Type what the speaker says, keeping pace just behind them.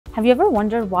Have you ever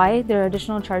wondered why there are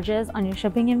additional charges on your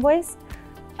shipping invoice?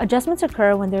 Adjustments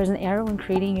occur when there is an error when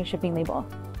creating your shipping label.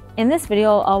 In this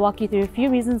video, I'll walk you through a few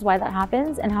reasons why that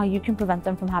happens and how you can prevent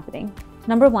them from happening.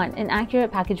 Number 1,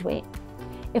 inaccurate package weight.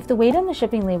 If the weight on the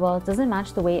shipping label doesn't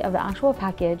match the weight of the actual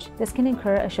package, this can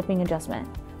incur a shipping adjustment.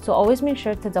 So always make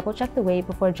sure to double check the weight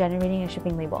before generating a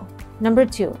shipping label. Number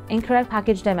 2, incorrect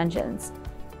package dimensions.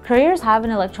 Couriers have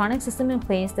an electronic system in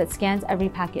place that scans every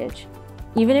package.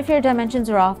 Even if your dimensions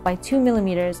are off by 2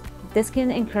 millimeters, this can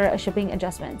incur a shipping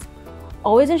adjustment.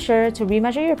 Always ensure to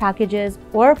remeasure your packages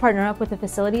or partner up with a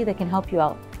facility that can help you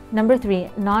out. Number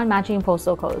 3, non-matching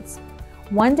postal codes.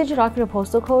 One digit off your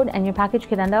postal code and your package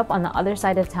could end up on the other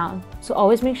side of town, so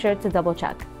always make sure to double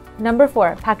check. Number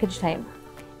 4, package type.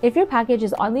 If your package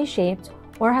is oddly shaped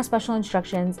or has special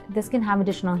instructions, this can have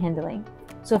additional handling.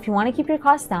 So if you want to keep your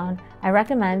costs down, I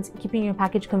recommend keeping your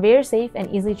package conveyor safe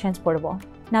and easily transportable.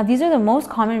 Now, these are the most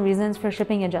common reasons for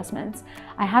shipping adjustments.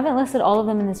 I haven't listed all of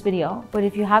them in this video, but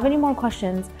if you have any more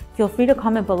questions, feel free to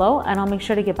comment below and I'll make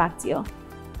sure to get back to you.